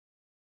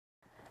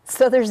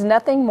So there's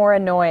nothing more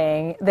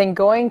annoying than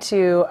going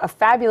to a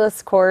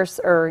fabulous course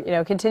or,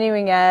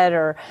 continuing ed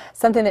or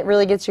something that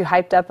really gets you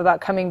hyped up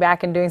about coming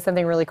back and doing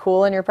something really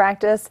cool in your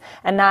practice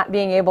and not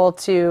being able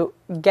to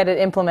get it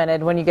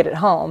implemented when you get it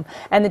home.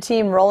 And the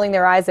team rolling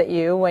their eyes at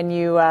you when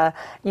you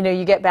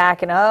get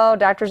back and, oh,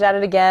 doctor's at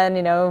it again,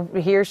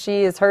 he or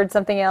she has heard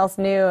something else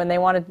new and they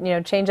want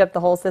to, change up the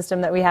whole system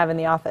that we have in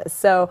the office.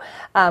 So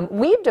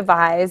we've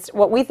devised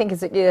what we think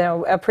is,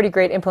 a pretty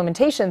great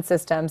implementation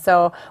system.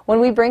 So when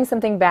we bring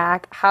something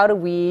back, how do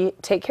we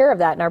take care of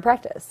that in our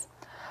practice?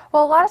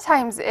 Well, a lot of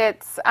times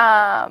it's,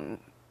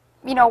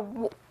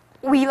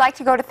 we like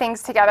to go to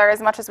things together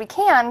as much as we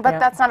can, but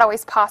that's not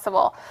always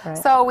possible. Right.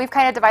 So we've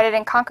kind of divided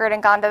and conquered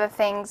and gone to the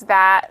things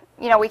that,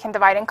 we can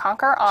divide and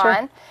conquer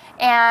on. Sure.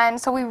 And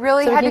so we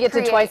really had to get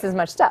to twice as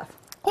much stuff.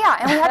 Yeah,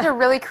 and we had to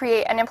really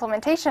create an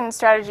implementation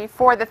strategy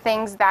for the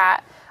things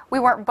that we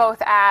weren't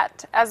both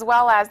at, as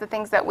well as the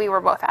things that we were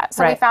both at.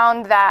 So we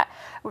found that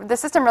the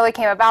system really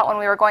came about when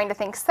we were going to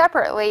things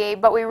separately,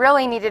 but we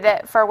really needed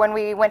it for when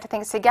we went to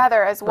things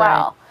together as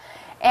well. Right.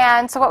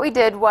 And so what we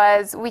did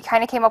was we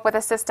kind of came up with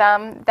a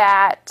system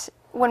that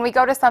when we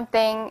go to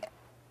something,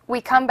 we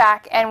come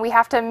back and we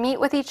have to meet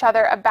with each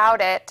other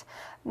about it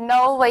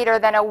no later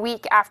than a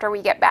week after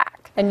we get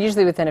back. And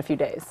usually within a few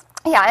days.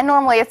 Yeah, and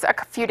normally it's a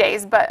few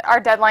days, but our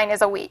deadline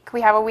is a week.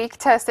 We have a week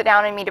to sit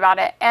down and meet about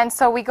it. And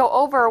so we go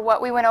over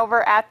what we went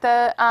over at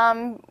the,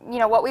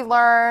 what we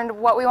learned,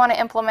 what we want to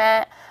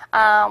implement,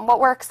 what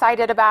we're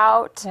excited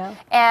about,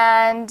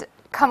 and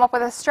come up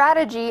with a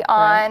strategy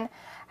on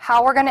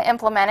how we're going to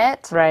implement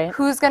it,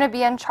 who's going to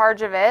be in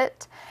charge of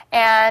it,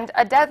 and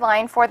a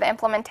deadline for the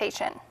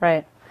implementation.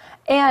 Right.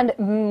 And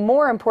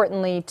more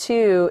importantly,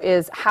 too,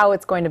 is how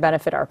it's going to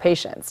benefit our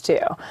patients, too.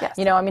 Yes.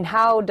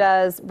 How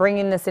does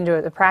bringing this into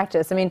the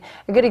practice, a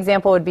good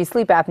example would be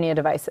sleep apnea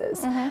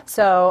devices. Mm-hmm.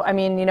 So,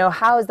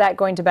 how is that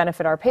going to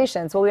benefit our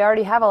patients? Well, we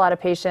already have a lot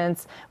of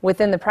patients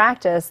within the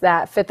practice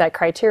that fit that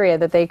criteria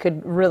that they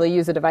could really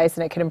use a device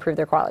and it could improve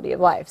their quality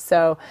of life.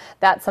 So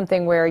that's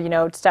something where,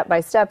 step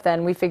by step,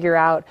 then we figure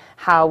out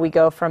how we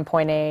go from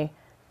point A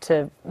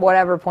to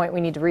whatever point we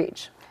need to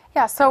reach.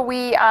 Yeah, so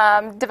we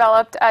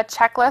developed a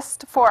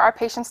checklist for our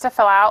patients to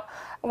fill out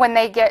when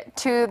they get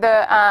to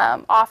the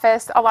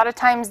office. A lot of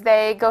times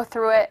they go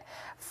through it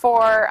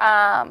for,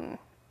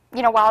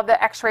 while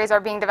the x-rays are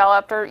being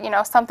developed or,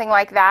 something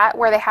like that,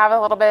 where they have a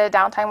little bit of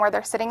downtime where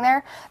they're sitting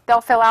there. They'll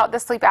fill out the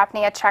sleep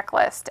apnea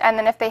checklist. And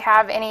then if they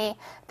have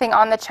anything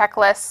on the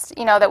checklist,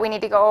 that we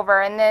need to go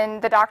over, and then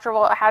the doctor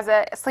has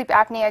a sleep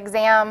apnea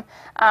exam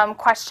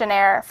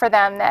questionnaire for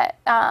them that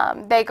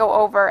they go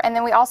over. And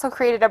then we also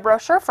created a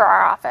brochure for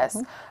our office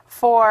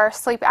for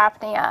sleep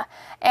apnea.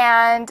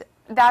 And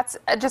that's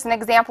just an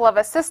example of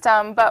a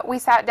system, but we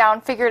sat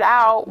down, figured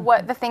out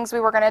what the things we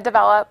were going to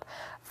develop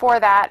for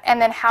that,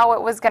 and then how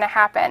it was going to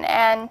happen.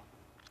 And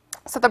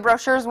so the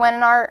brochures went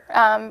in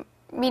our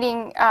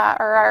meeting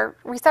or our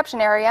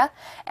reception area,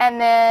 and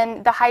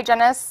then the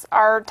hygienists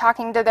are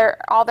talking to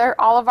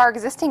all of our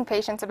existing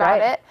patients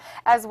about it,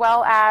 as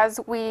well as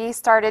we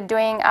started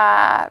doing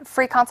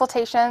free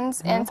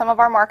consultations in some of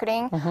our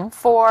marketing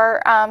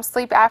for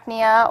sleep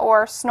apnea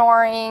or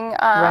snoring.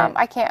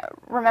 I can't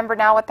remember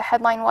now what the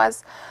headline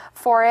was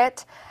for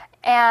it.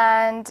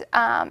 And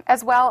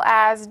as well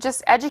as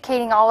just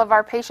educating all of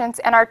our patients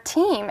and our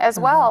team as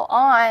well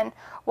on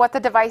what the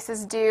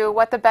devices do,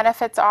 what the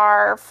benefits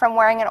are from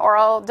wearing an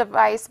oral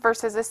device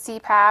versus a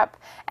CPAP.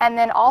 And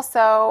then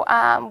also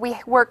we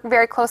work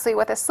very closely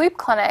with a sleep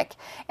clinic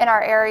in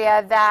our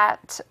area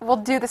that will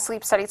do the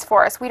sleep studies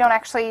for us. We don't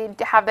actually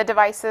have the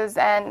devices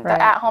and the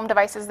at-home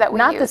devices that we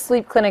use. Not the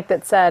sleep clinic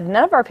that said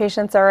none of our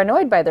patients are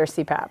annoyed by their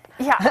CPAP.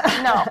 Yeah,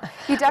 no.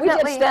 You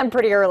definitely, we ditched them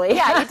pretty early.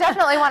 Yeah, you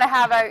definitely want to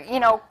have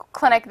a,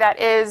 clinic that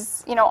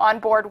is, on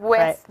board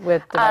with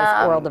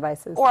oral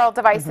devices. Oral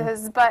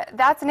devices, but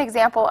that's an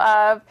example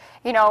of,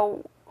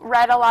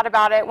 read a lot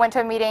about it, went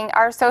to a meeting.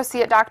 Our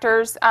associate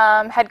doctors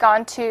had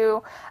gone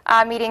to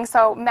a meeting,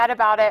 so met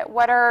about it.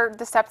 What are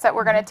the steps that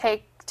we're going to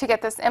take to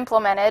get this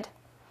implemented?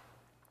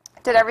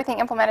 Did everything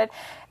implemented,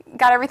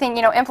 got everything,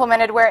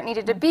 implemented where it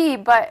needed to be,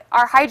 but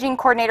our hygiene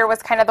coordinator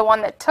was kind of the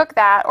one that took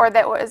that, or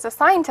that was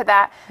assigned to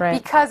that,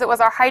 because it was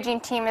our hygiene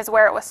team is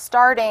where it was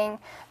starting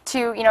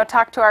to,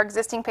 talk to our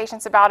existing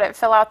patients about it,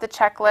 fill out the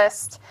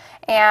checklist,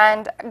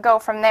 and go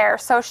from there.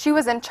 So she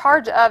was in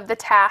charge of the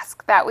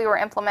task that we were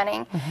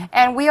implementing.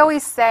 And we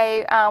always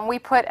say we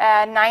put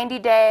a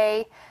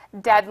 90-day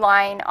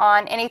deadline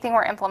on anything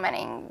we're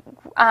implementing.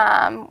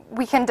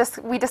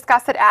 We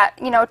discuss it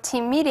at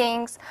team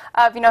meetings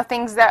of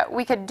things that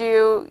we could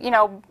do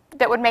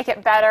that would make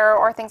it better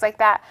or things like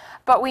that,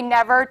 but we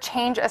never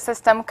change a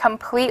system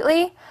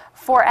completely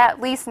for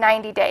at least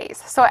 90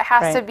 days. So it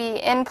has to be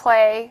in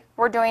play.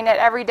 We're doing it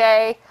every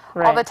day,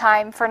 all the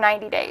time for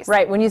 90 days.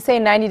 Right. When you say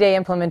 90-day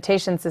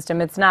implementation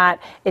system, it's not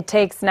it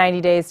takes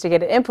 90 days to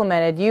get it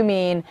implemented. You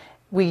mean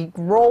we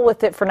roll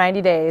with it for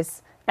 90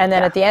 days, and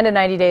then at the end of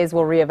 90 days,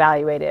 we'll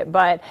reevaluate it.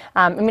 But,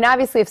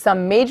 obviously, if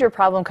some major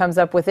problem comes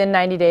up within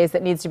 90 days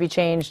that needs to be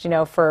changed,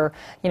 for,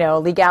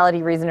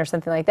 legality reason or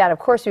something like that, of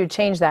course we would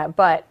change that.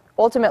 But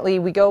ultimately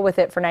we go with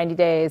it for 90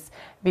 days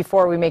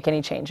before we make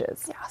any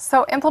changes. Yeah.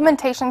 So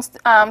implementation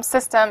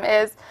system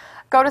is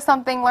go to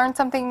something, learn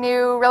something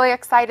new, really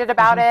excited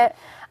about it,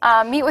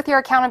 meet with your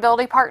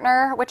accountability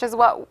partner, which is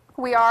what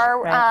we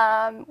are,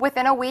 Right.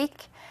 within a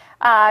week.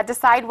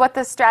 Decide what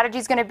the strategy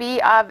is going to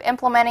be of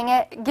implementing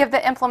it. Give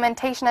the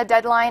implementation a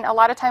deadline. A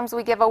lot of times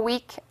we give a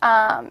week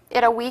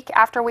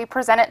after we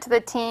present it to the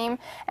team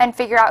and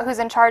figure out who's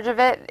in charge of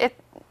it.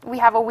 We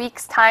have a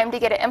week's time to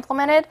get it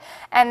implemented,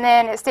 and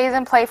then it stays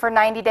in play for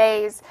 90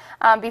 days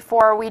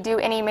before we do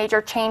any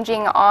major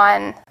changing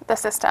on the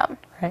system.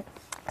 Right.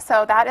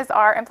 So that is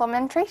our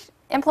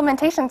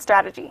implementation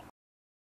strategy.